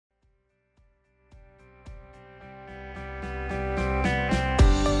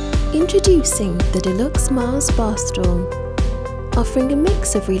Introducing the Deluxe Mars Bar Stool. Offering a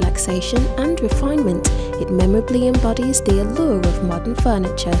mix of relaxation and refinement, it memorably embodies the allure of modern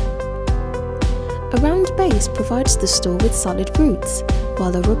furniture. A round base provides the stool with solid roots,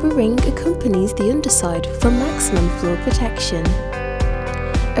 while a rubber ring accompanies the underside for maximum floor protection.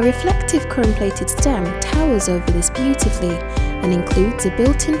 A reflective chrome-plated stem towers over this beautifully and includes a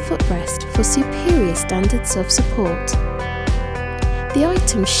built-in footrest for superior standards of support. The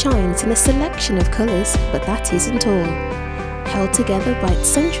item shines in a selection of colours, but that isn't all. Held together by its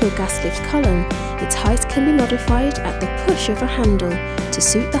central gas lift column, its height can be modified at the push of a handle to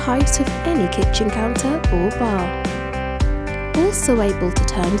suit the height of any kitchen counter or bar. Also able to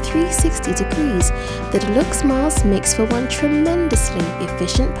turn 360 degrees, the Deluxe Mars makes for one tremendously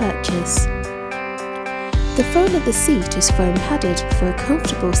efficient purchase. The faux-leather seat is foam padded for a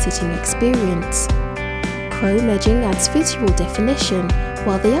comfortable sitting experience. Chrome edging adds visual definition,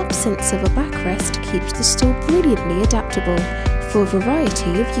 while the absence of a backrest keeps the stool brilliantly adaptable for a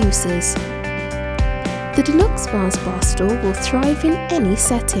variety of uses. The Deluxe Mars Bar Stool will thrive in any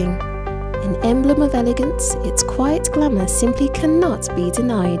setting. An emblem of elegance, its quiet glamour simply cannot be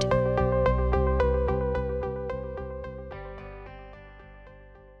denied.